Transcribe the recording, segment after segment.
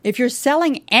If you're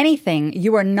selling anything,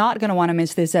 you are not going to want to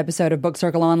miss this episode of Book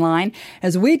Circle Online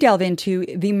as we delve into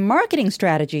the marketing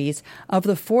strategies of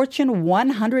the Fortune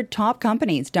 100 top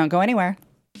companies. Don't go anywhere.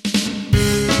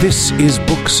 This is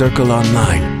Book Circle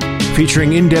Online,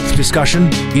 featuring in-depth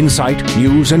discussion, insight,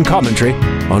 news, and commentary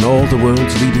on all the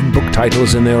world's leading book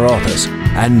titles and their authors.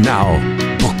 And now,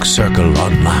 Book Circle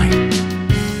Online.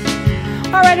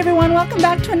 All right, everyone, welcome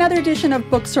back to another edition of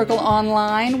Book Circle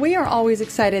Online. We are always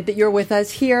excited that you're with us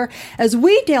here as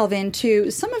we delve into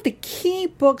some of the key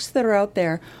books that are out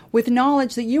there with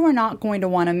knowledge that you are not going to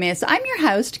want to miss. I'm your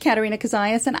host, Katerina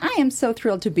Kazayas, and I am so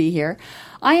thrilled to be here.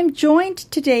 I am joined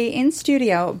today in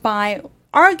studio by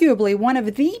arguably one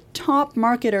of the top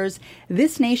marketers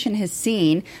this nation has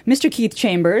seen, Mr. Keith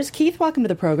Chambers. Keith, welcome to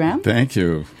the program. Thank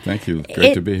you. Thank you.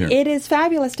 Great to be here. It is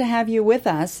fabulous to have you with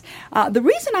us. The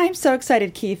reason I'm so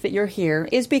excited, Keith, that you're here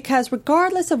is because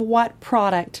regardless of what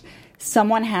product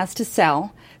someone has to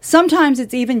sell, sometimes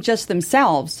it's even just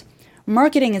themselves,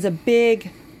 marketing is a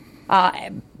big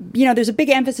there's a big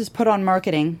emphasis put on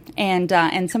marketing and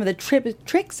some of the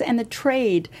tricks and the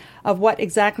trade of what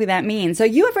exactly that means. So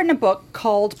you have written a book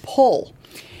called Pull,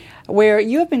 where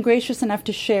you have been gracious enough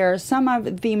to share some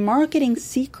of the marketing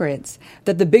secrets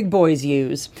that the big boys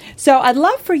use. So I'd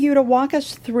love for you to walk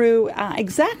us through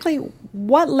exactly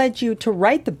what led you to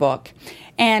write the book.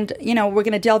 And, we're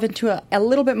going to delve into a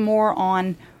little bit more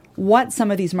on what some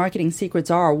of these marketing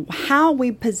secrets are, how we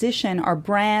position our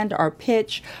brand, our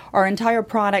pitch, our entire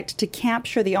product to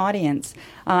capture the audience,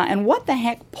 and what the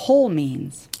heck pull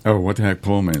means. Oh, what the heck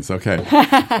pull means. Okay.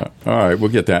 All right, we'll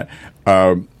get that.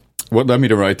 What led me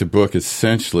to write the book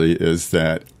essentially is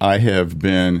that I have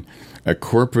been a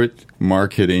corporate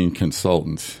marketing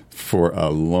consultant for a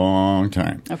long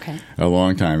time. Okay. A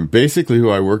long time. Basically,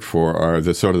 who I work for are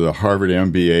the sort of the Harvard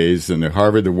MBAs and the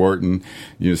Harvard, the Wharton,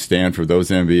 Stanford, those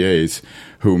MBAs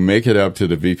who make it up to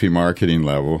the VP marketing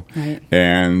level, right,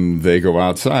 and they go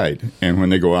outside. And when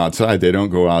they go outside, they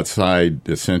don't go outside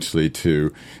essentially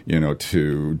to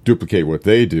duplicate what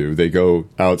they do. They go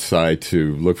outside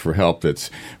to look for help that's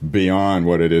beyond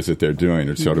what it is that they're doing,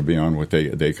 or sort of beyond what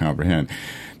they comprehend.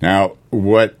 Now,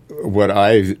 what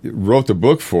I wrote the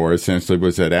book for essentially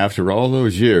was that after all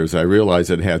those years, I realized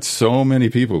that it had so many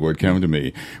people would come to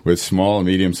me with small and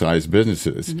medium-sized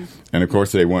businesses. Mm-hmm. And, of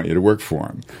course, they want you to work for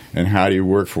them. And how do you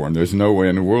work for them? There's no way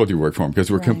in the world you work for them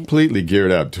because we're completely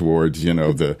geared up towards,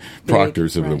 the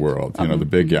Proctors of the world, the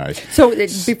big guys. So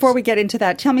before we get into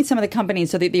that, tell me some of the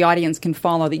companies so that the audience can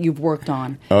follow that you've worked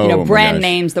on. Brand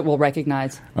names that we'll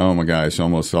recognize. Oh, my gosh,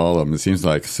 almost all of them. It seems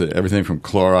like everything from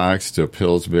Clorox to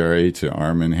Pillsbury to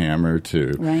Arm & Hammer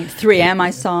to... Right. 3M I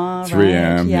saw,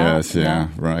 3M, right? yes,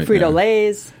 right.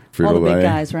 Frito-Lay's. All the big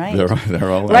guys, right?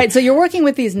 They're all right. So you're working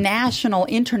with these national,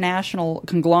 international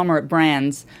conglomerate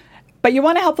brands, but you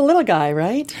want to help the little guy,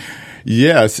 right?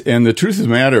 Yes, and the truth of the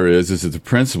matter is that the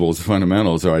principles, the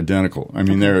fundamentals are identical. I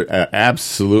mean, they're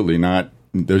absolutely not.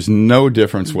 There's no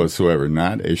difference whatsoever,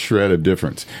 not a shred of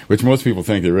difference, which most people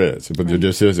think there is, but there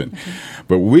just isn't. Okay.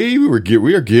 But we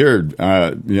are geared,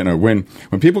 when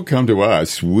people come to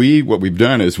us, what we've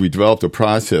done is we developed a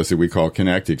process that we call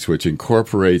Connectix, which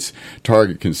incorporates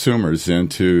target consumers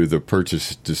into the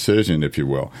purchase decision, if you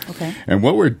will. Okay. And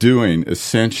what we're doing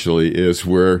essentially is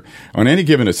we're, on any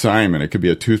given assignment, it could be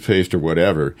a toothpaste or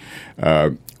whatever,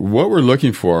 what we're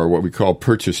looking for are what we call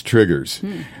purchase triggers.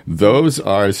 Those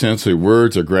are essentially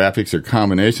words or graphics or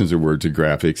combinations of words or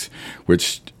graphics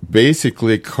which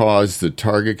basically cause the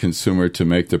target consumer to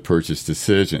make the purchase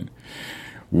decision.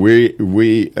 We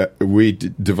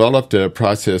developed a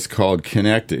process called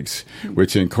Connectix,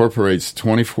 which incorporates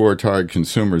 24 target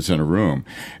consumers in a room.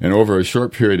 And over a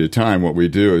short period of time, what we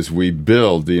do is we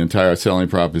build the entire selling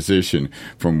proposition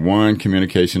from one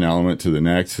communication element to the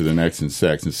next,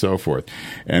 and so forth.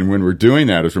 And when we're doing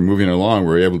that, as we're moving along,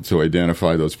 we're able to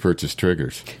identify those purchase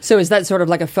triggers. So is that sort of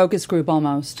like a focus group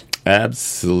almost?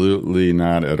 Absolutely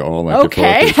not at all like a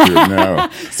focus group, no.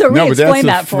 So explain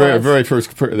that for us.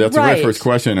 That's the very first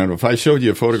question. And if I showed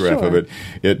you a photograph of it,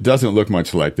 it doesn't look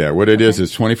much like that. What it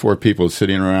is 24 people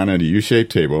sitting around at a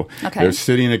U-shaped table. Okay. They're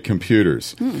sitting at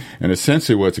computers. And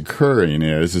essentially what's occurring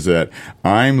is that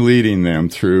I'm leading them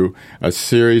through a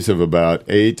series of about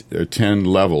 8 or 10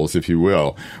 levels, if you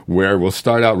will, where we'll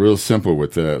start out real simple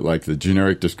with the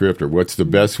generic descriptor. What's the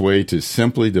best way to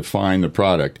simply define the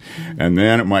product? And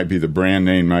then it might be the brand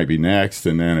name might be next,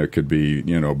 and then it could be,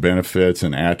 benefits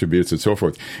and attributes and so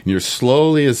forth. And you're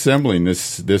slowly assembling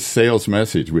this sales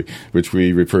message, which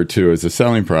we refer to as a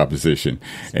selling proposition.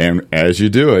 And as you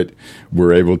do it,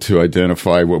 we're able to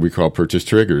identify what we call purchase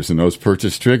triggers. And those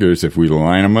purchase triggers, if we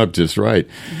line them up just right,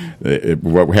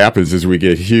 what happens is we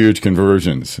get huge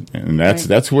conversions. And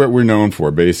that's what we're known for,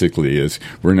 basically, is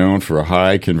we're known for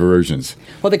high conversions.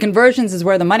 Well, the conversions is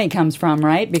where the money comes from,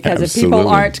 right? Because Absolutely. if people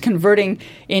aren't converting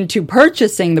into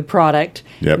purchasing the product,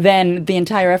 Yep. then the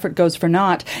entire effort goes for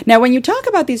naught. Now, when you talk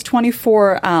about these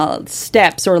 24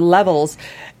 steps or levels,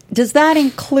 does that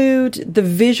include the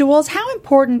visuals? How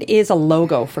important is a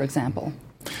logo, for example?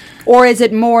 Or is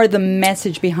it more the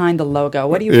message behind the logo?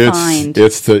 What do you find?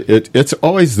 It's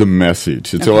always the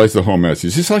message. It's always the whole message.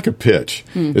 It's just like a pitch.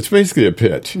 It's basically a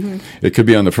pitch. Mm-hmm. It could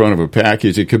be on the front of a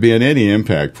package. It could be at any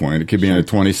impact point. It could be in a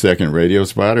 20-second radio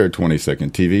spot or a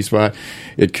 20-second TV spot.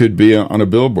 It could be on a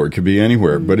billboard. It could be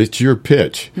anywhere. But it's your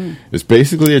pitch.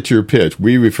 It's your pitch.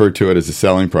 We refer to it as a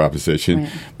selling proposition,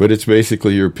 but it's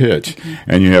basically your pitch. Okay.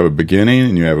 And you have a beginning,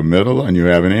 and you have a middle, and you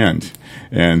have an end.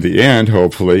 And the end,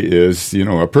 hopefully, is,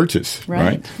 a purchase,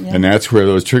 right? Yeah. And that's where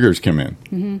those triggers come in.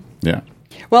 Mm-hmm. Yeah.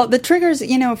 Well, the triggers,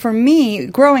 for me,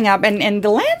 growing up, and the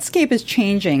landscape is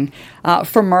changing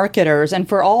for marketers and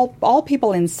for all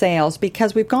people in sales,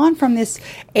 because we've gone from this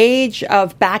age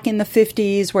of back in the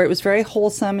 50s where it was very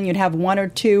wholesome and you'd have one or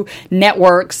two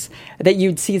networks that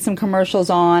you'd see some commercials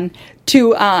on,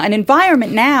 to an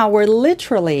environment now where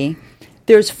literally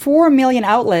there's 4 million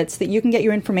outlets that you can get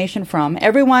your information from.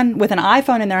 Everyone with an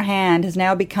iPhone in their hand has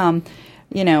now become,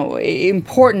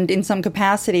 important in some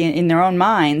capacity in their own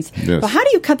minds. Yes. But how do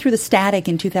you cut through the static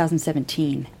in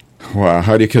 2017? Wow,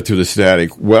 how do you cut through the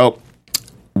static? Well,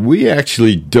 we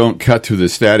actually don't cut through the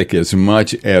static as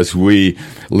much as we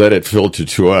let it filter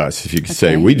to us, if you could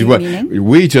say.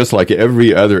 We, just like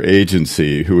every other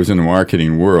agency who was in the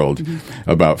marketing world,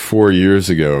 about 4 years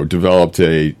ago, developed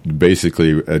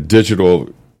basically a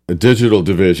digital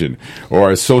division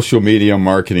or a social media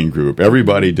marketing group.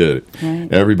 Everybody did it. Right.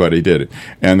 Everybody did it.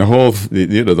 And the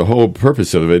whole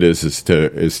purpose of it is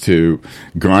to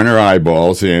garner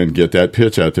eyeballs and get that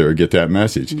pitch out there, get that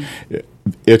message.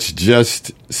 It's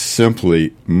just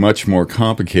simply much more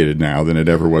complicated now than it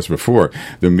ever was before.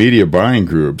 The media buying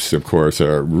groups, of course,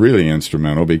 are really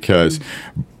instrumental because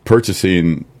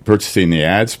purchasing the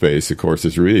ad space, of course,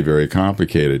 is really very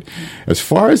complicated. As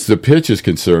far as the pitch is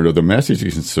concerned or the message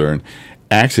is concerned,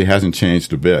 actually hasn't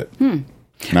changed a bit.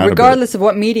 Regardless of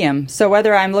what medium. So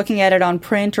whether I'm looking at it on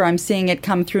print or I'm seeing it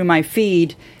come through my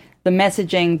feed, the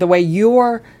messaging, the way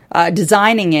you're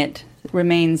designing it,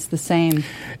 remains the same.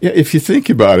 Yeah, if you think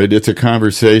about it, it's a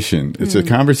conversation. It's a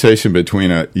conversation between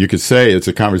it's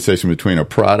a conversation between a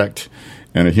product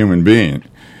and a human being.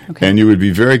 Okay. And you would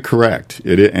be very correct.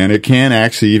 And it can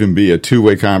actually even be a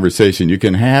two-way conversation. You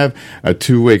can have a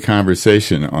two-way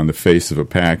conversation on the face of a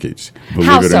package.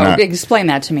 How so? Explain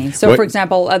that to me. So, for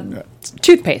example,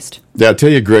 toothpaste. Yeah, I'll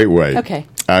tell you a great way. Okay.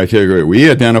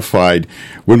 We identified,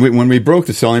 when we broke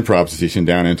the selling proposition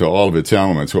down into all of its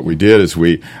elements, what we did is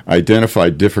we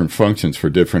identified different functions for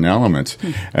different elements.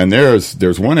 And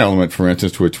there's one element, for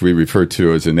instance, which we refer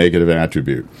to as a negative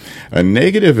attribute. A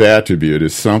negative attribute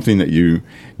is something that you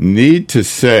need to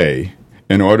say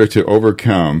in order to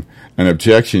overcome an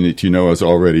objection that you know is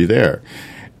already there.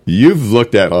 You've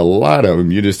looked at a lot of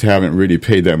them. You just haven't really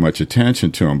paid that much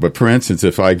attention to them. But for instance,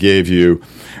 if I gave you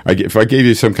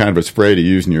some kind of a spray to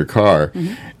use in your car,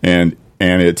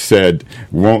 and it said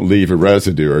won't leave a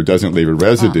residue or doesn't leave a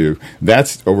residue,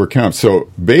 that's overcome.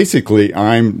 So basically,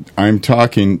 I'm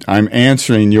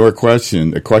answering your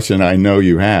question, the question I know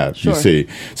you have. Sure. You see,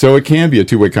 so it can be a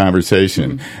two-way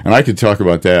conversation, and I could talk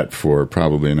about that for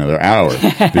probably another hour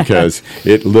because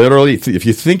it literally, if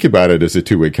you think about it as a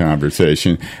two-way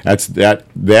conversation,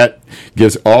 that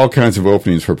gives all kinds of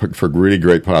openings for really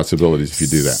great possibilities if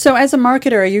you do that. So, as a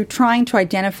marketer, are you trying to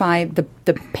identify the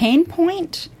pain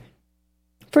point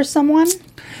for someone?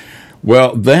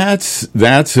 Well, that's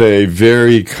a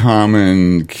very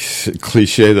common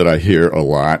cliche that I hear a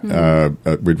lot.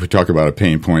 We talk about a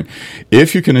pain point.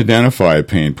 If you can identify a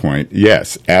pain point,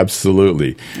 yes,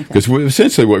 absolutely. Because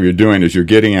essentially what you're doing is you're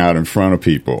getting out in front of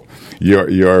people.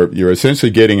 You're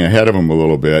essentially getting ahead of them a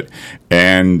little bit,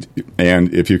 and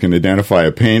if you can identify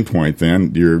a pain point,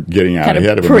 then you're getting out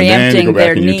ahead of them. And then you go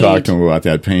back and you talk to them about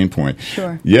that pain point.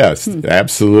 Sure. Yes,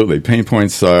 absolutely. Pain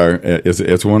points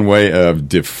it's one way of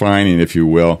defining, if you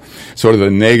will, sort of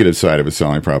the negative side of a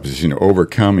selling proposition,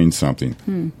 overcoming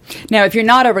something. Now, if you're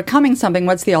not overcoming something,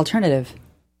 what's the alternative?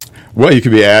 Well, you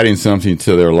could be adding something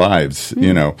to their lives.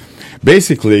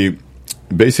 Basically,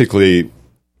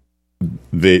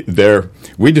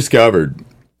 we discovered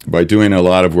by doing a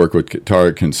lot of work with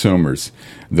target consumers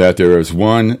that there is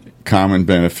one common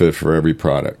benefit for every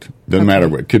product. Doesn't matter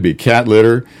what. It could be cat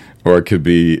litter or it could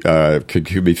be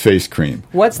face cream.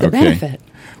 What's the benefit?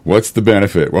 What's the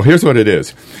benefit? Well, here's what it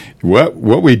is. What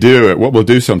we'll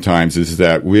do sometimes is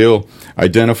that we'll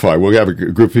have a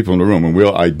group of people in the room and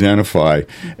we'll identify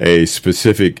a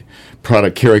specific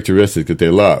product characteristic that they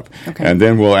love. Okay. And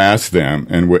then we'll ask them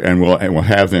and we'll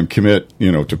have them commit,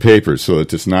 to papers so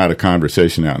that it's not a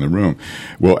conversation out in the room.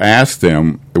 We'll ask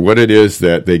them what it is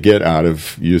that they get out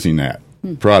of using that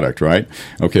product, right?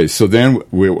 Okay, so then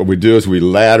what we do is we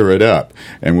ladder it up,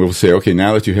 and we'll say, okay,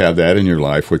 now that you have that in your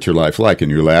life, what's your life like?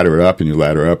 And you ladder it up, and you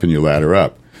ladder up, and you ladder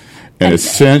up. And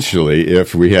essentially,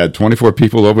 if we had 24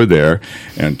 people over there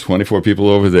and 24 people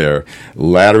over there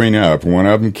laddering up, one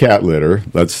of them cat litter,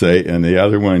 let's say, and the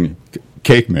other one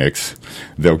cake mix,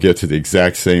 they'll get to the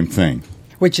exact same thing.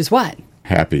 Which is what?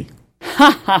 Happy.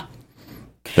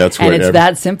 That's what. And it's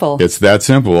that simple. It's that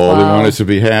simple. All they want is to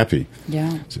be happy.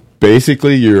 Yeah. So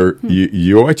basically,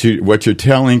 what you're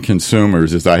telling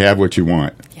consumers is, I have what you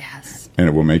want. Yes. And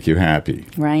it will make you happy.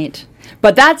 Right.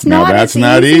 But that's not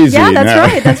easy. Yeah,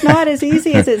 that's right. That's not as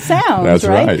easy as it sounds. That's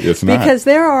right. It's not. Because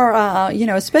there are,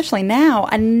 especially now,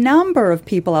 a number of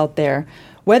people out there,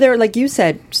 whether, like you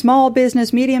said, small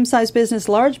business, medium-sized business,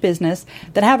 large business,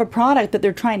 that have a product that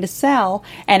they're trying to sell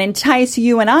and entice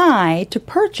you and I to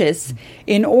purchase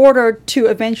in order to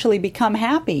eventually become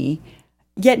happy.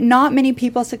 Yet not many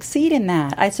people succeed in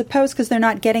that, I suppose, because they're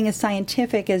not getting as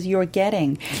scientific as you're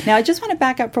getting. Now, I just want to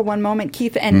back up for one moment,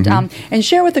 Keith, and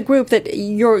share with the group that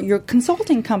your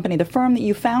consulting company, the firm that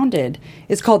you founded,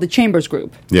 is called the Chambers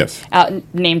Group. Yes.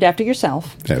 Named after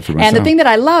yourself. After myself. And the thing that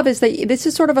I love is that this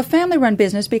is sort of a family-run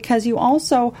business because you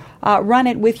also run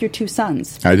it with your two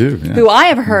sons. I do, yeah. Who I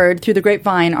have heard through the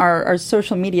grapevine are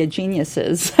social media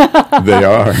geniuses. They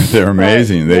are. They're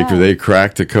amazing. Right. They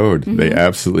crack the code. Mm-hmm. They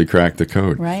absolutely crack the code.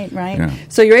 Right. Yeah.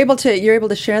 So you're able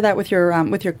to share that with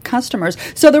your customers.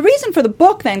 So the reason for the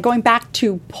book, then, going back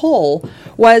to Pull,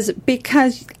 was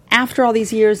because after all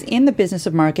these years in the business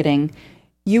of marketing,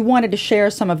 you wanted to share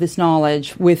some of this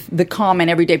knowledge with the common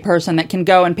everyday person that can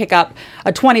go and pick up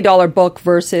a $20 book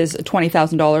versus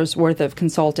 $20,000 worth of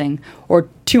consulting, or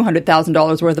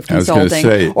 $200,000 worth of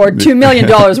consulting, or $2 million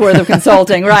worth of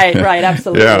consulting. Right,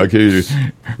 absolutely. Yeah, okay, you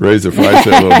raise the price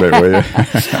a little bit, will you?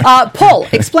 Pull,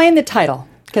 explain the title.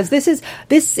 Because this is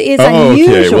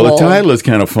unusual. Okay. Well, the title is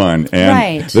kind of fun,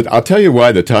 and I'll tell you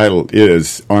why the title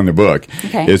is on the book.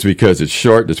 Okay. Is because it's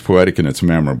short, it's poetic, and it's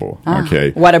memorable.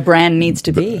 Okay, what a brand needs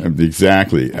to be.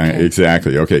 Exactly.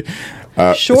 Okay.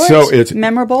 Short, so it's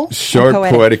memorable, short,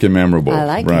 poetic, and memorable. I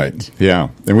like it. Yeah,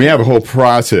 and we have a whole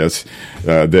process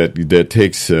that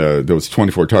takes those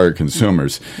 24 target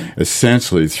consumers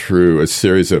essentially through a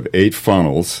series of 8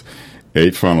 funnels,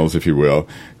 if you will,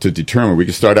 to determine. We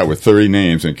can start out with 30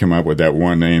 names and come up with that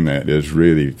one name that is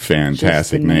really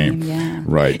fantastic name. Yeah.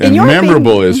 Right. And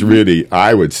memorable is really,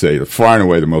 I would say, far and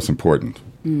away the most important.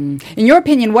 In your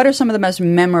opinion, what are some of the most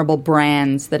memorable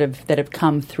brands that have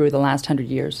come through the last 100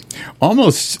 years?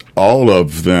 Almost all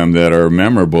of them that are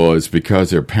memorable is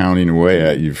because they're pounding away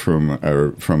at you from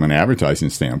an advertising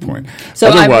standpoint. So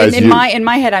in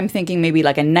my head, I'm thinking maybe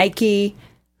like a Nike,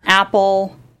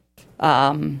 Apple.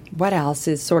 What else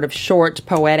is sort of short,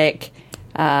 poetic?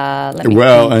 What's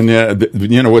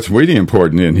really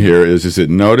important in here is that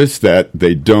notice that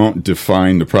they don't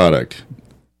define the product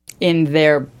in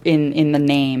the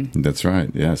name. That's right.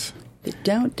 Yes. They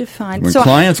don't define. When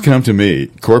clients come to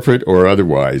me, corporate or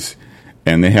otherwise,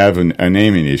 and they have a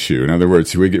naming issue. In other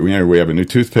words, we have a new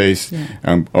toothpaste.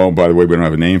 Yeah. By the way, we don't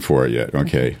have a name for it yet.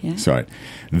 Okay. Yeah. Sorry.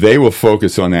 They will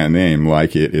focus on that name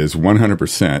like it is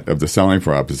 100% of the selling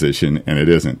proposition, and it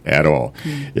isn't at all.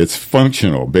 It's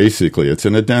functional. Basically, it's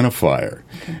an identifier.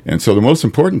 Okay. And so the most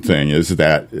important thing is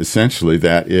that essentially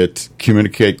that it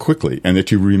communicate quickly and that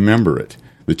you remember it.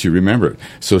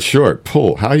 So short,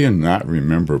 Pull. How do you not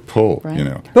remember Pull?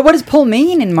 Right. But what does Pull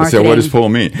mean in marketing? So what does Pull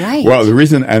mean? Right. Well, the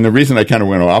reason I kind of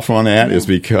went off on that is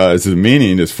because the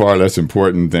meaning is far less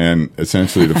important than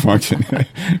essentially the function.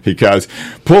 Because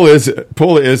Pull is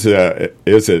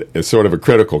a sort of a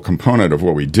critical component of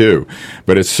what we do,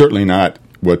 but it's certainly not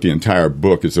what the entire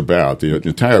book is about. The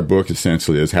entire book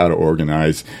essentially is how to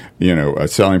organize, a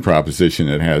selling proposition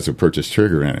that has a purchase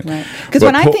trigger in it. Right. Because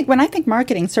when I think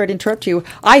marketing, sorry to interrupt you,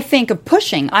 I think of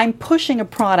pushing. I'm pushing a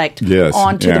product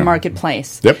onto the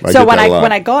marketplace. Yep. So when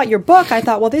I got your book, I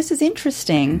thought, well, this is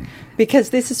interesting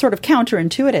because this is sort of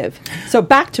counterintuitive. So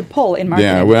back to pull in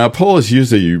marketing. Yeah, well, pull is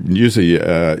usually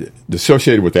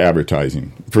associated with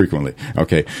advertising frequently.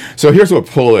 Okay, so here's what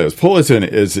pull is. Pull is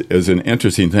an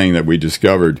interesting thing that we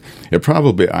discovered. It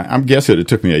probably, I'm guessing it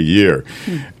took me a year.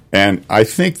 And I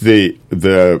think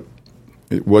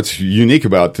what's unique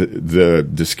about the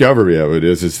discovery of it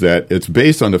is that it's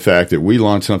based on the fact that we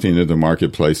launch something into the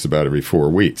marketplace about every 4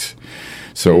 weeks.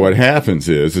 So what happens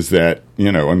is that,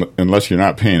 unless you're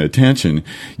not paying attention,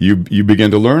 you begin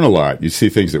to learn a lot. You see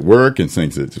things that work and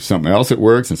things that something else that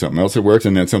works and something else that works,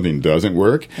 and then something doesn't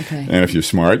work. Okay. And if you're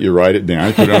smart, you write it down,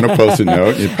 you put it on a Post-it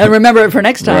note. And remember it for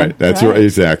next time. Right. That's right.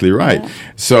 Exactly right. Yeah.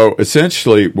 So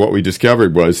essentially what we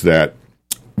discovered was that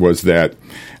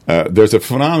there's a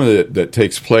phenomenon that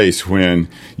takes place when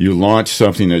you launch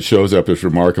something that shows up as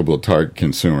remarkable to target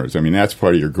consumers. I mean, that's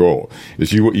part of your goal.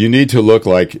 Is you need to look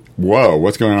like, whoa,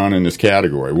 what's going on in this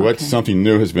category? What something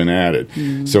new has been added?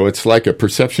 So it's like a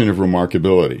perception of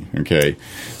remarkability. Okay,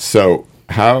 so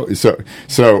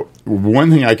one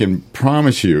thing I can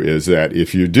promise you is that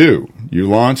if you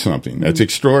launch something that's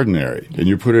extraordinary and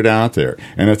you put it out there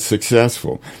and it's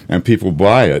successful and people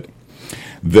buy it,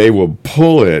 they will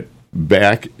pull it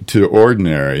back to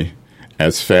ordinary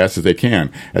as fast as they can.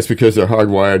 That's because they're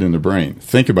hardwired in the brain.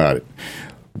 Think about it.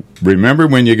 Remember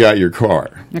when you got your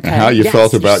car, and how you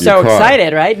felt about your car. So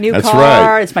excited, right? New That's car,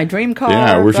 right. It's my dream car.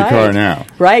 Yeah, where's your car now?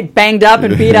 Right, banged up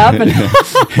and beat up. And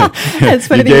it's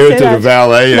funny you gave it to the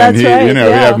valet, and he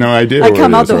have no idea I where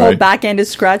come it out, is, the right? whole back end is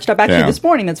scratched up. Actually, this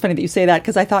morning, that's funny that you say that,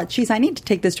 because I thought, geez, I need to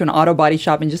take this to an auto body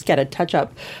shop and just get a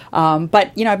touch-up.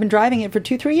 But, I've been driving it for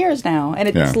 2-3 years now, and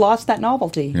it's lost that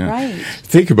novelty, right?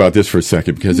 Think about this for a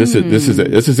second, because this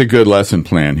is a good lesson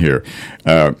plan here.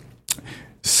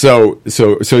 So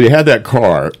you had that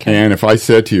car, and if I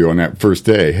said to you on that first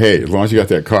day, hey, as long as you got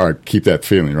that car, keep that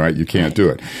feeling, right? You can't do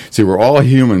it. See, we're all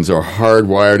humans are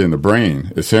hardwired in the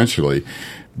brain, essentially,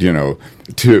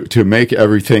 to make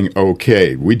everything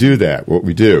okay. We do that. What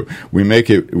we do, we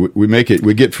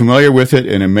get familiar with it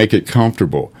and then make it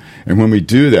comfortable. And when we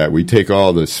do that, we take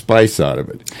all the spice out of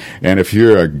it. And if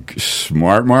you're a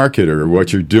smart marketer,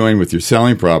 what you're doing with your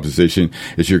selling proposition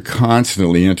is you're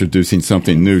constantly introducing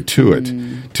something new to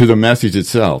it, to the message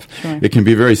itself. Sure. It can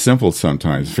be very simple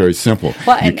sometimes, very simple.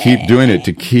 Well, you keep doing it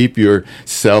to keep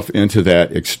yourself into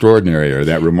that extraordinary or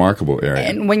that remarkable area.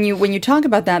 And when you talk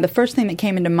about that, the first thing that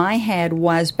came into my head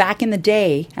was back in the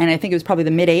day, and I think it was probably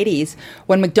the mid-'80s,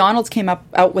 when McDonald's came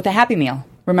out with a Happy Meal.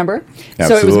 Remember? Absolutely.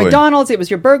 So it was McDonald's, it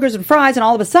was your burgers and fries, and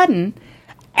all of a sudden,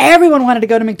 everyone wanted to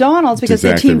go to McDonald's because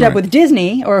they teamed up with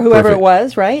Disney or whoever it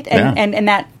was, right? And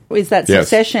that is that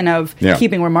succession of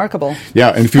keeping remarkable.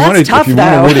 Yeah, and if you want to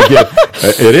really get,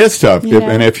 it is tough.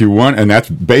 And if you want, and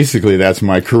that's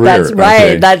my career. That's right.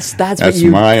 Okay? That's what you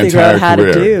my figure entire out how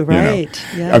career, to do, right?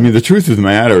 I mean, the truth of the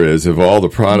matter is, of all the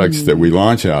products that we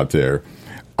launch out there,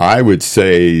 I would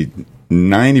say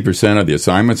 90% of the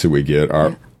assignments that we get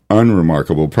are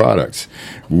unremarkable products.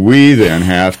 We then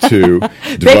have to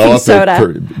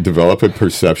develop a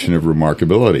perception of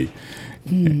remarkability,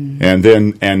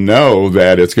 and know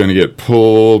that it's going to get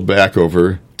pulled back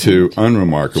over to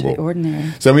unremarkable.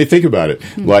 Ordinary. So I mean, think about it.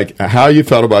 Like how you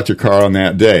felt about your car on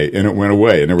that day, and it went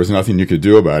away, and there was nothing you could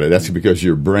do about it. That's because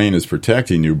your brain is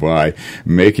protecting you by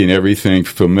making everything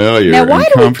familiar. Now, why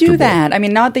and comfortable. do we do that? I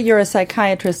mean, not that you're a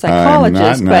psychiatrist,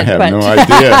 psychologist, I have no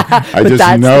idea. I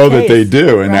just know that they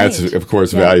do, and that's of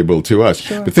course valuable to us.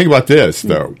 Sure. But think about this,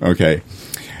 though. Okay,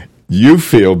 you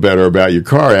feel better about your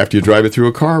car after you drive it through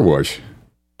a car wash.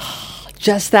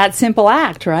 Just that simple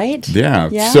act, right? Yeah.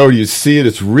 So you see it,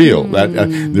 it's real.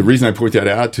 The reason I point that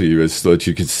out to you is so that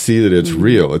you can see that it's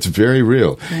real. It's very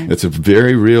real. Right. It's a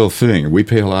very real thing. We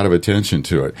pay a lot of attention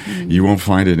to it. You won't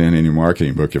find it in any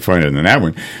marketing book. You'll find it in that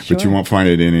one, but you won't find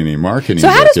it in any marketing book. So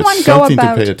how does one go about... It's something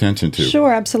to pay attention to.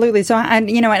 Sure, absolutely. So,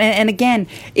 and again,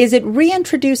 is it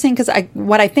reintroducing, because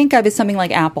what I think of is something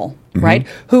like Apple, right?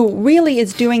 Who really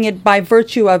is doing it by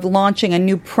virtue of launching a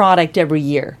new product every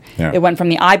year. Yeah. It went from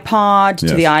the iPod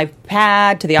to the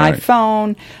iPad to the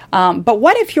iPhone. But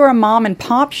what if you're a mom and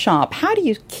pop shop? How do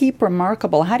you keep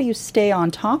remarkable? How do you stay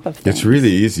on top of things? It's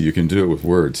really easy. You can do it with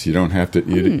words. You don't have to.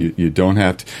 You don't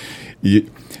have to.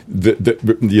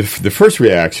 The first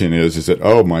reaction is that,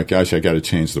 oh my gosh, I got to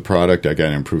change the product, I got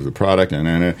to improve the product, and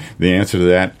then the answer to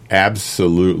that,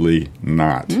 absolutely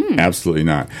not, absolutely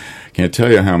not. Can't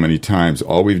tell you how many times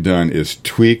all we've done is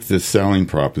tweak the selling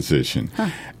proposition,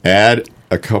 add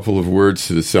a couple of words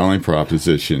to the selling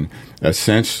proposition,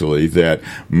 essentially that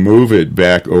move it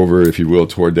back over, if you will,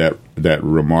 toward that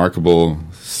remarkable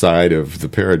side of the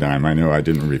paradigm. I know I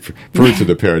didn't refer to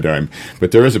the paradigm,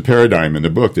 but there is a paradigm in the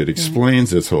book that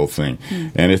explains this whole thing,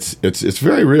 and it's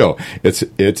very real.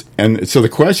 And so the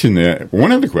question there,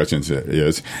 one of the questions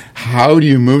is, how do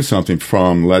you move something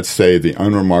from, let's say, the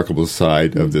unremarkable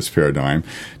side of this paradigm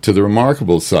to the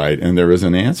remarkable side? And there is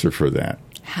an answer for that.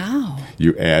 How?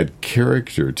 You add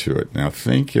character to it. Now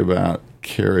think about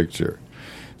character.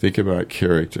 Think about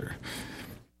character.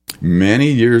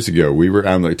 Many years ago, we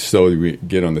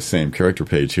get on the same character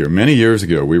page here. Many years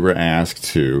ago, we were asked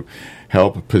to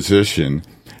help position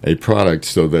a product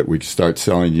so that we could start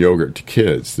selling yogurt to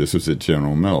kids. This was at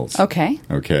General Mills. Okay.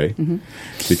 Mm-hmm.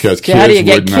 Because how do you kids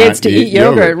get would kids not to eat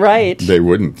yogurt? Right. They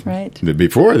wouldn't. Right.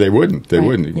 Before, they wouldn't. They right.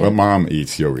 wouldn't. Yeah. Well, mom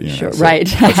eats yogurt. Sure. So right.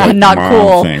 that's like not mom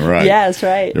cool. Thing, right. Yes,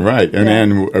 right. Right. And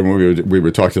then when we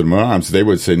would talk to the moms, they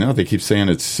would say, no, they keep saying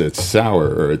it's sour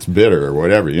or it's bitter or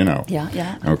whatever,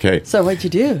 Yeah. Okay. So what'd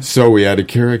you do? So we added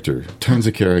character, tons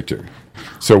of character.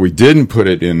 So we didn't put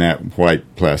it in that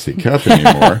white plastic cup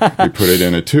anymore. We put it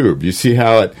in a tube. You see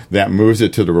how that moves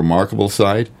it to the remarkable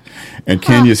side? And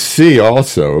can you see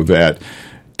also that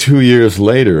 2 years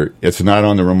later, it's not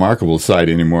on the remarkable side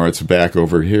anymore. It's back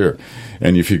over here.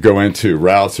 And if you go into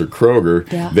Ralph's or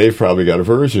Kroger, they've probably got a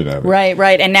version of it.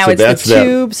 Right. And now it's the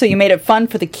tube, so you made it fun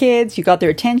for the kids. You got their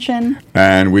attention.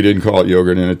 And we didn't call it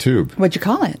yogurt in a tube. What'd you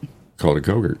call it? Called it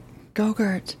Go-Gurt.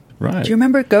 Go-Gurt. Right. Do you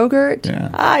remember Go-Gurt?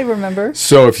 Yeah. I remember.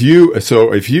 So if you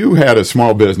had a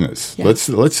small business,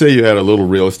 let's say you had a little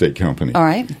real estate company. All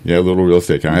right. Yeah, a little real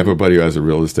estate company. I have a buddy who has a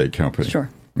real estate company. Sure.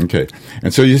 Okay.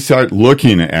 And so you start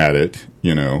looking at it,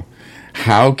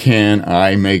 how can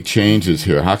I make changes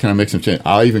here? How can I make some change?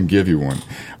 I'll even give you one.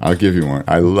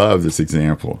 I love this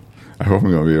example. I hope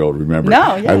I'm going to be able to remember.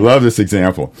 No, yeah. I love this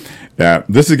example.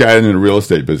 This is a guy in the real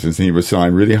estate business, and he was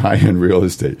selling really high-end real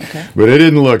estate. Okay. But it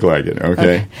didn't look like it,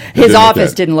 okay? His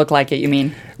office didn't look like it, you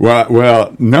mean?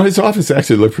 Well, no, his office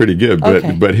actually looked pretty good, but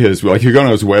you go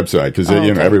on his website, because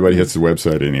everybody hits the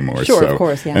website anymore. Sure, of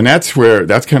course, yeah. And that's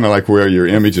kind of like where your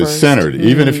image is centered.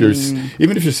 Even if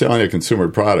you're selling a consumer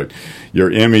product,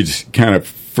 your image kind of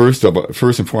first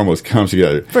and foremost comes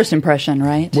together. First impression,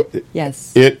 right? Well,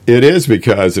 yes. It is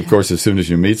because, of course, as soon as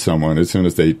you meet someone, as soon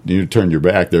as you turn your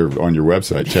back, they're on your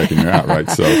website checking you out, right?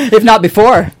 So if not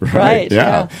before, right?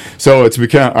 Yeah. So it's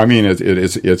become.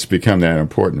 It's become that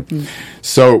important.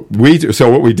 So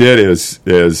what we did is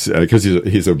because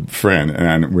he's a friend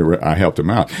and I helped him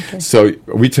out. Okay. So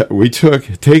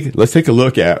let's take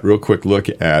a real quick look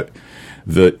at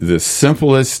the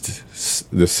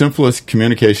simplest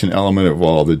communication element of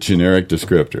all, the generic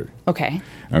descriptor. Okay.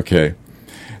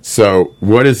 So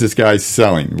what is this guy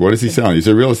selling? What is he selling? He's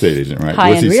a real estate agent, right?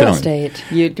 High-end real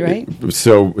estate, right?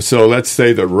 So let's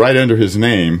say that right under his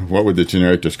name, what would the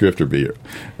generic descriptor be?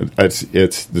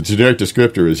 It's the generic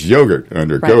descriptor is yogurt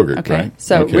under Go-Gurt, right?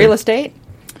 So real estate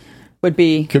could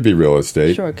be real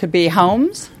estate. Sure, it could be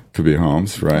homes. Could be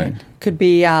homes, right? Could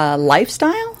be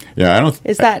lifestyle. Yeah, I don't.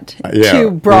 Is that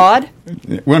too broad?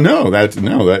 Well, no.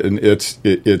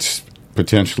 It's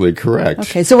potentially correct.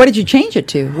 Okay, so what did you change it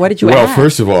to? What did you add? Well,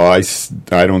 first of all, I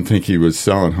don't think he was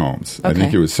selling homes. Okay. I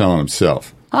think he was selling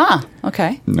himself. Ah,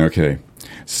 okay. Okay.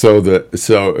 So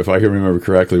if I can remember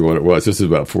correctly what it was, this is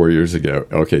about 4 years ago.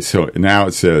 Okay, so now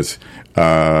it says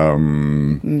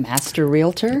Master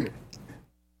Realtor?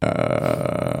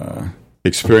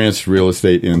 Experienced Real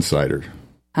Estate Insider.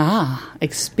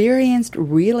 Experienced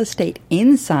real estate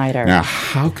insider. Now,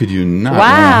 how could you not?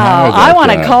 Wow, I want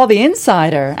to call the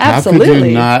insider. Absolutely. How could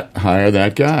you not hire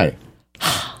that guy?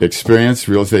 Experienced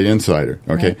real estate insider.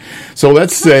 Okay, right. So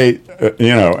let's say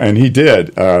and he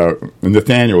did.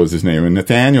 Nathaniel was his name, and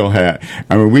Nathaniel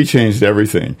we changed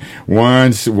everything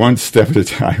one step at a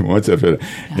time,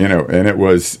 and it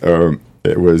was.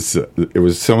 It was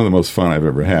some of the most fun I've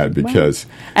ever had because,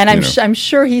 and I'm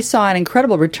sure he saw an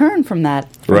incredible return from that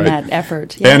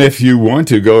effort. Yeah. And if you want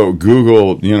to go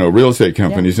Google, real estate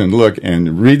companies and look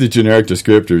and read the generic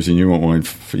descriptors, and you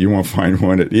won't find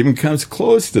one that even comes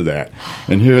close to that.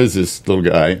 And here's this little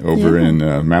guy over in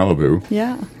Malibu.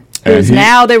 Yeah. Who's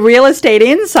now the real estate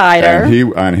insider.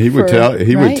 And he would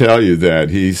tell you that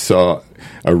he saw.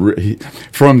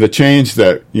 From the change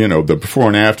that the before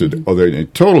and after, the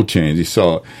total change, he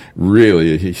saw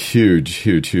really a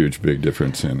huge big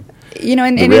difference in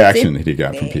the reaction that he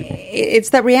got from people. It's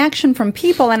that reaction from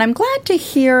people, and I'm glad to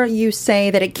hear you say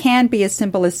that it can be as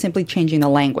simple as simply changing the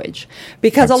language,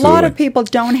 because Absolutely. A lot of people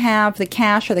don't have the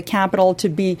cash or the capital to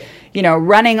be,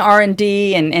 running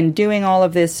R&D and doing all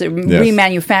of this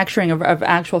remanufacturing of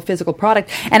actual physical product.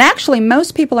 And actually,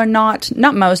 most people are not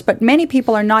most, but many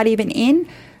people are not even in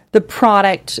the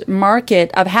product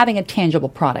market of having a tangible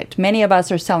product. Many of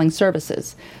us are selling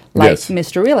services, like Yes.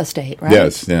 Mr. Real Estate, right?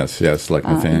 Yes, like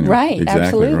Nathaniel. Right, exactly,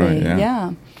 absolutely. right,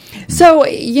 Yeah. So,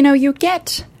 you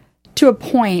get to a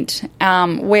point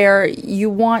where you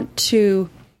want to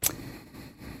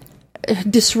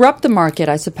disrupt the market,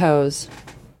 I suppose.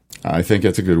 I think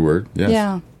that's a good word.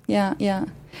 Yes. Yeah.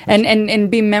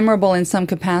 And be memorable in some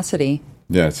capacity.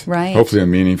 Yes. Right. Hopefully a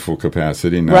meaningful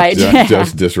capacity, not Right.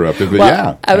 just disruptive. But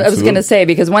Well, I was absolutely. going to say,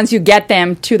 because once you get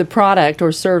them to the product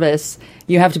or service,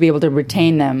 you have to be able to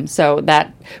retain them.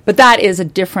 But that is a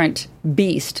different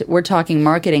beast. We're talking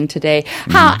marketing today.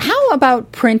 How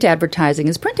about print advertising?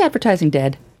 Is print advertising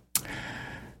dead?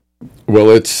 Well,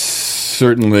 it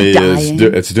certainly Dying.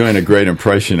 it's doing a great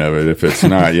impression of it if it's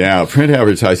not. Yeah, print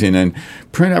advertising, I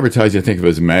think of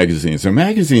as magazines. So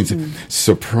magazines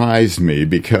surprised me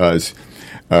because,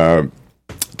 to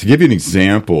give you an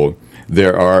example,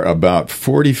 there are about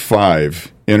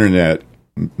 45 internet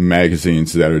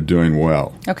magazines that are doing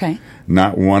well. Okay.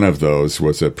 Not one of those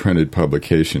was a printed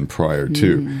publication prior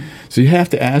to. So you have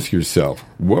to ask yourself,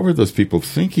 what were those people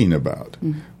thinking about?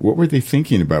 What were they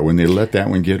thinking about when they let that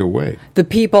one get away? The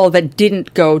people that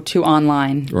didn't go to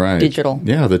online, digital.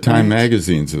 Yeah, the Time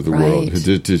magazines of the world Right.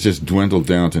 it just dwindled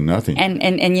down to nothing. And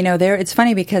there it's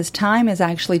funny because Time is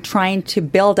actually trying to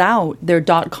build out their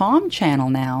 .com channel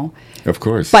now. Of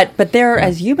course. But they're,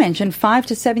 as you mentioned, 5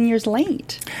 to 7 years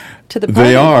late to the party.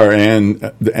 They are, and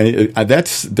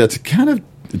that's kind of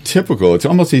typical. It's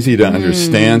almost easy to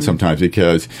understand sometimes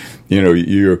because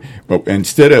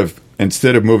instead of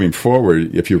moving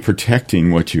forward, if you're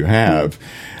protecting what you have,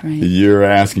 you're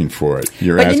asking for it.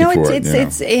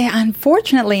 It's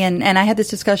unfortunately, and I had this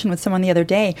discussion with someone the other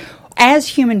day. As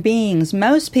human beings,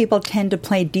 most people tend to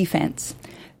play defense.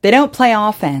 They don't play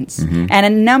offense, and a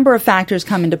number of factors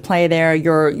come into play there.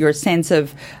 Your sense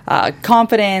of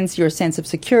confidence, your sense of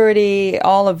security,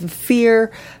 all of the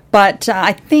fear. But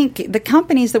I think the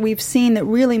companies that we've seen that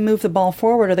really move the ball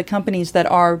forward are the companies that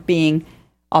are being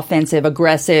offensive,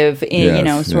 aggressive, I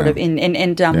don't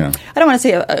want to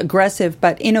say aggressive,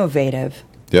 but innovative.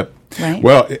 Yep. Right.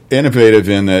 Well, innovative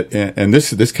in that, and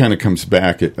this kind of comes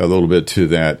back a little bit to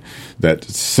that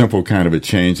simple kind of a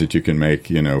change that you can make,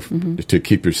 to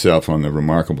keep yourself on the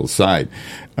remarkable side.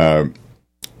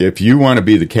 If you want to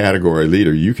be the category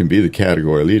leader, you can be the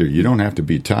category leader. You don't have to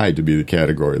be tied to be the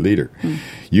category leader.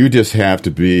 You just have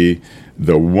to be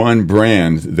the one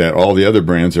brand that all the other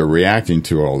brands are reacting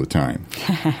to all the time.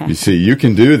 You see, you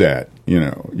can do that.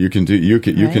 You can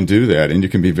do that, and you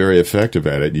can be very effective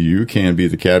at it. You can be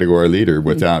the category leader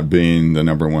without being the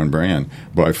number one brand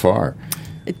by far.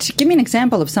 Give me an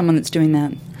example of someone that's doing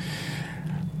that.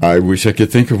 I wish I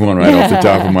could think of one right off the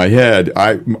top of my head.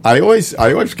 I always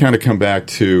kind of come back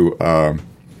to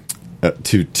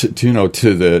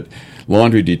the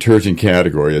laundry detergent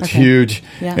category. It's huge,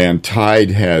 and Tide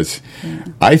has,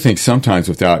 I think sometimes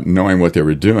without knowing what they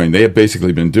were doing, they have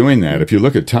basically been doing that. If you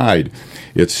look at Tide,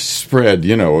 it's spread,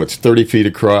 it's 30 feet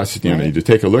across, you need to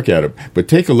take a look at it. But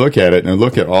take a look at it and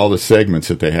look at all the segments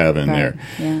that they have in there.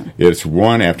 Yeah. It's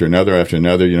one after another,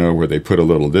 where they put a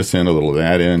little this in, a little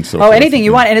that in. Anything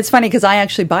you want. And it's funny because I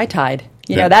actually buy Tide.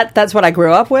 That's what I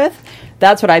grew up with.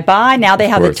 That's what I buy. Now they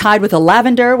have the Tide with the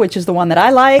lavender, which is the one that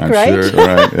I like, I'm right? Sure,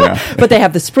 right, yeah. But they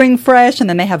have the Spring Fresh, and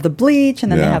then they have the bleach,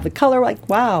 and then they have the color. Like,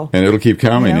 wow. And it'll keep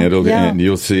coming. And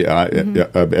you'll see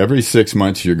Mm-hmm. every 6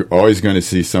 months you're always going to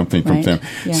see something from them.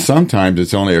 Yeah. Sometimes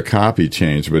it's only a copy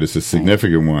change, but it's a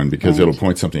significant one because it'll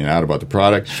point something out about the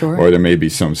product, or there may be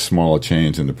some small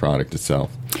change in the product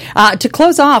itself. To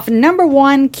close off, number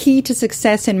one key to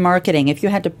success in marketing, if you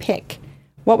had to pick,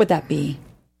 what would that be?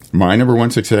 My number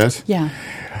one success? Yeah.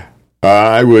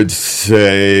 I would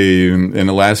say in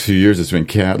the last few years it's been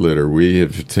cat litter.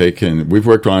 We've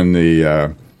worked on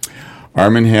the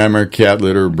Arm & Hammer cat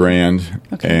litter brand,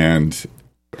 and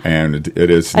it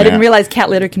is. I didn't realize cat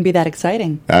litter can be that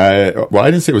exciting. I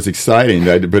didn't say it was exciting,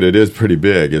 but it is pretty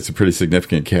big. It's a pretty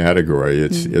significant category.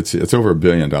 It's over $1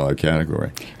 billion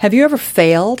category. Have you ever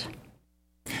failed?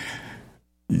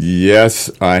 Yes,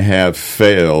 I have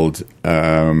failed.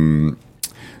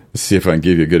 Let's see if I can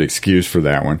give you a good excuse for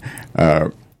that one.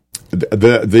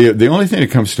 The only thing that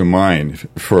comes to mind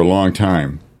for a long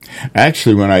time,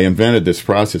 actually, when I invented this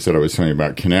process that I was telling you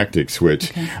about, Kinectix,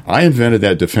 which I invented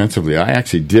that defensively. I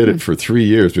actually did it for 3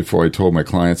 years before I told my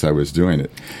clients I was doing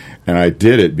it. And I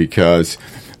did it because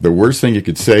the worst thing you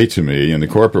could say to me in the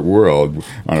corporate world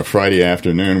on a Friday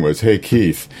afternoon was, "Hey,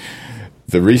 Keith,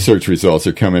 the research results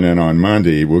are coming in on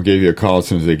Monday. We'll give you a call as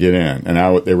soon as they get in.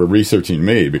 And they were researching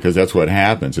me because that's what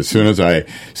happens. As soon as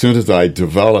I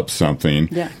develop something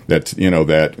that's,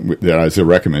 that as a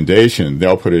recommendation,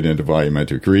 they'll put it into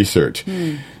volumetric research.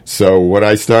 So what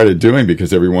I started doing,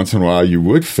 because every once in a while you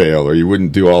would fail or you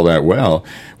wouldn't do all that well,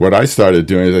 what I started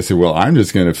doing is I said, well, I'm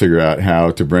just going to figure out how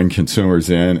to bring consumers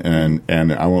in,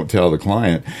 and I won't tell the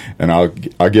client, and I'll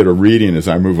get a reading as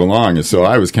I move along. And so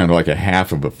I was kind of like a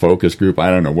half of a focus group. I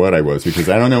don't know what I was, because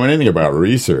I don't know anything about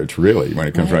research, really, when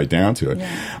it comes right down to it.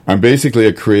 Yeah. I'm basically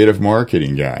a creative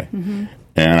marketing guy, and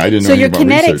I didn't know anything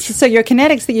about research. So your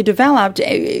kinetics that you developed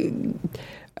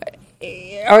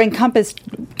are encompass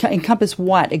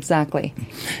what exactly?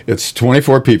 It's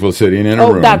 24 people sitting in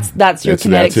a room. That's your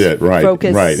kinetics. That's it, right?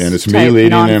 Focus right, and it's me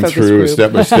leading them through a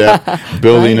step-by-step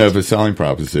building of a selling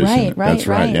proposition. Right. That's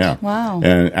right. Yeah. Wow.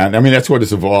 And I mean that's what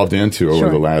it's evolved into over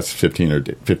the last 15 or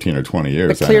 20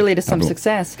 years. But clearly to some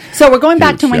success. So we're going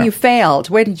back to when you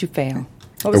failed. Where did you fail?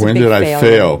 When did I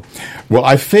fail? Well,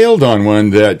 I failed on one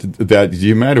that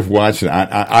you might have watched.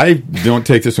 I don't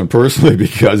take this one personally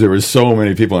because there were so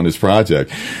many people on this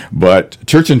project. But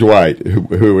Church and Dwight,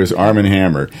 who is Arm &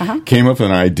 Hammer, came up with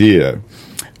an idea.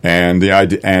 And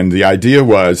the idea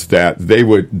was that they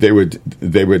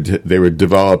would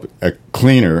develop a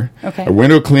cleaner, a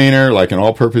window cleaner, like an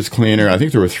all-purpose cleaner. I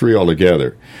think there were 3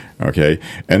 altogether. Okay,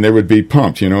 and they would be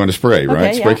pumped, in a spray,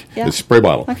 right? The spray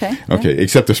bottle. Okay.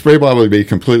 Except the spray bottle would be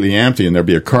completely empty, and there'd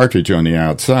be a cartridge on the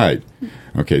outside.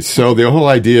 Okay, so the whole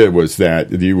idea was that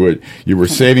you were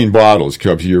saving bottles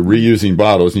because you're reusing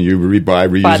bottles, and you buy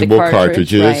reusable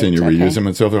cartridges, and you reuse them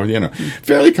and so forth.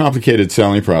 Fairly complicated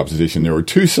selling proposition. There were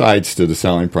 2 sides to the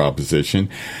selling proposition,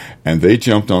 and they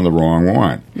jumped on the wrong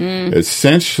one.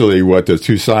 Essentially, what those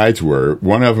 2 sides were,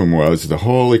 one of them was the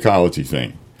whole ecology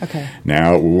thing. Okay.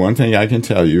 Now, one thing I can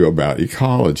tell you about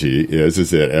ecology is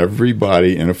that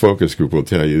everybody in a focus group will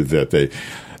tell you that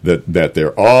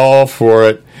they're all for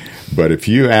it, but if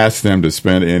you ask them to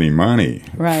spend any money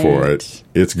for it,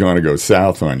 it's going to go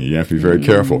south on you. You have to be very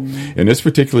careful. In this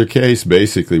particular case,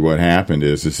 basically what happened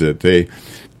is that they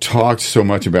talked so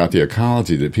much about the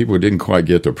ecology that people didn't quite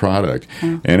get the product,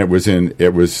 and it went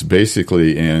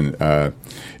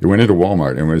into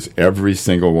Walmart, and it was every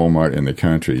single Walmart in the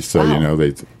country. So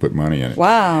they put money in it.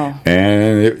 Wow!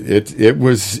 And it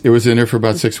was in there for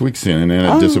about 6 weeks, and then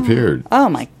it disappeared. Oh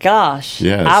my gosh!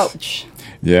 Yes. Ouch.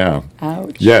 Yeah.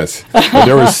 Ouch. Yes.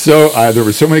 There were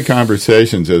so many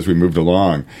conversations as we moved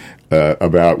along.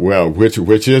 About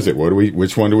which is it?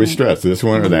 Which one do we stress? This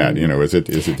one or that? Is it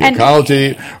the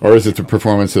ecology or is it the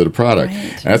performance of the product?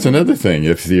 Right. That's another thing.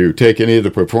 If you take any of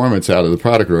the performance out of the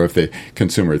product, or if the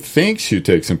consumer thinks you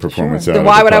take some performance out of the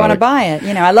product, why would I want to buy it?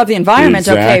 I love the environment.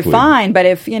 Exactly. Okay, fine. But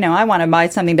if I want to buy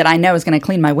something that I know is going to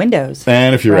clean my windows,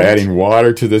 and if you're adding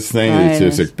water to this thing, it's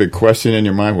just a big question in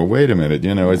your mind. Well, wait a minute.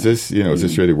 Is this is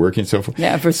this really working? So forth.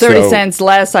 Yeah, for 30 cents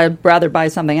less, I'd rather buy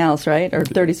something else, right? Or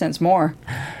 30 cents more.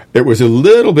 It was a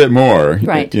little bit more,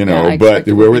 right? But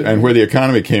where the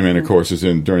economy came in, of course, is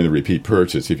during the repeat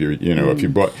purchase. If if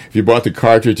you bought the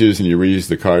cartridges and you reused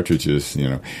the cartridges,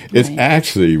 it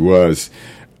actually was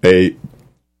in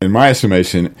my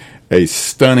estimation, a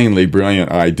stunningly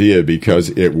brilliant idea because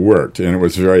it worked and it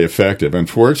was very effective.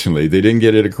 Unfortunately, they didn't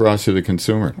get it across to the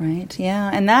consumer. Right. Yeah,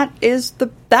 and that is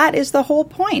the whole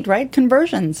point, right?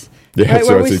 Conversions. Yeah, right,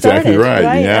 so that's exactly right.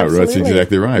 Yeah, absolutely. That's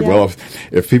exactly right. Yeah. Well,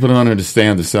 if people don't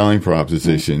understand the selling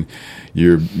proposition,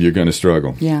 you're going to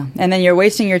struggle. Yeah, and then you're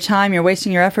wasting your time, you're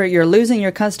wasting your effort, you're losing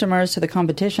your customers to the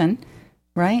competition,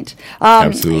 right?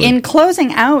 Absolutely. In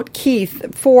closing out,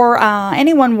 Keith, for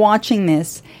anyone watching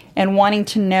this and wanting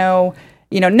to know,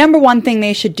 number one thing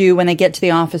they should do when they get to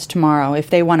the office tomorrow, if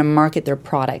they want to market their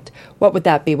product, what would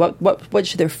that be? What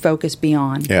should their focus be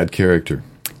on? Add character.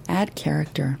 Add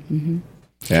character. Mm-hmm.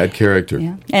 Add character.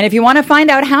 Yeah. And if you want to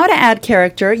find out how to add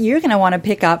character, you're going to want to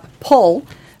pick up Pull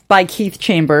by Keith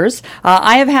Chambers.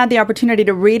 I have had the opportunity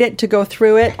to read it, to go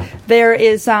through it. There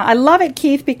is, I love it,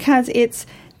 Keith, because it's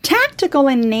tactical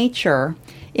in nature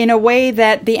in a way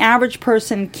that the average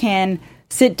person can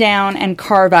sit down and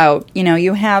carve out.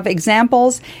 You have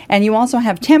examples and you also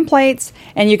have templates,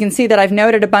 and you can see that I've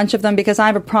noted a bunch of them because I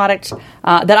have a product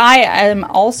that I am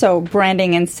also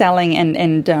branding and selling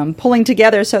and pulling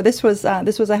together. So this was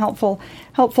a helpful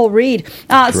read.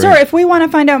 Sir, if we want to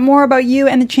find out more about you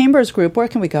and the Chambers Group, where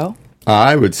can we go?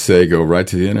 I would say go right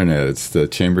to the internet. It's the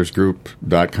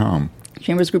chambersgroup.com.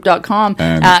 chambersgroup.com.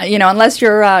 Unless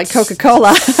you're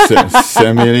Coca-Cola.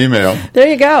 Send me an email. There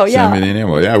you go. Yeah. Send me an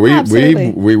email. Yeah,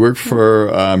 we work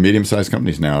for medium-sized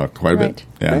companies now quite a bit.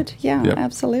 Yeah. Good. Yeah, yep.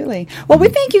 Absolutely. Well, we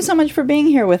thank you so much for being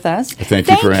here with us. Thank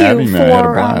you for having me. I had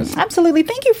a blast. Absolutely.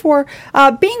 Thank you for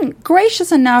being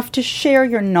gracious enough to share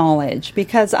your knowledge,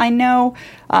 because I know,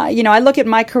 I look at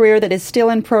my career that is still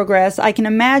in progress. I can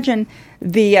imagine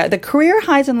the career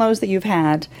highs and lows that you've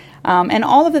had, and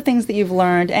all of the things that you've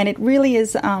learned, and it really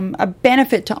is a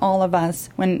benefit to all of us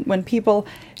when people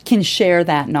can share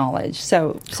that knowledge.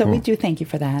 So cool. We do thank you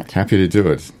for that. Happy to do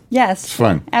it. Yes. It's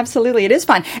fun. Absolutely. It is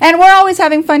fun. And we're always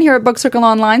having fun here at Book Circle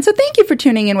Online, so thank you for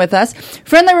tuning in with us.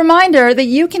 Friendly reminder that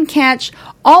you can catch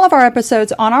all of our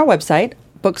episodes on our website,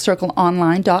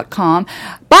 bookcircleonline.com,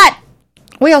 but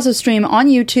we also stream on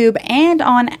YouTube and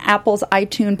on Apple's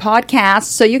iTunes podcasts,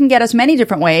 so you can get us many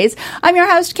different ways. I'm your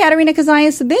host, Katerina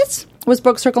Kazayas. This was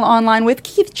Book Circle Online with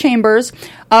Keith Chambers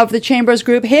of the Chambers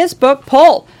Group. His book,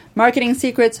 Pull, Marketing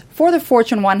Secrets for the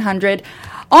Fortune 100,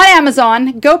 on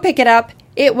Amazon. Go pick it up.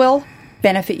 It will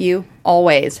benefit you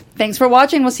always. Thanks for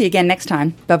watching. We'll see you again next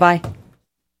time. Bye-bye.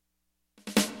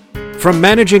 From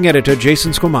Managing Editor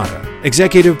Jason Squamata,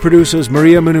 Executive Producers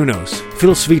Maria Menounos,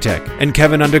 Phil Svitek, and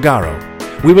Kevin Undergaro,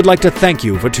 we would like to thank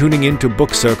you for tuning in to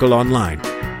Book Circle Online.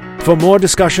 For more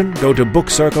discussion, go to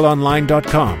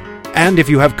bookcircleonline.com. And if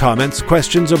you have comments,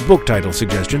 questions, or book title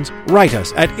suggestions, write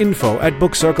us at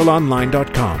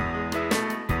info@bookcircleonline.com.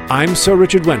 I'm Sir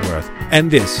Richard Wentworth,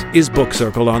 and this is Book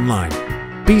Circle Online.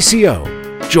 BCO,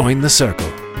 join the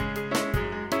circle.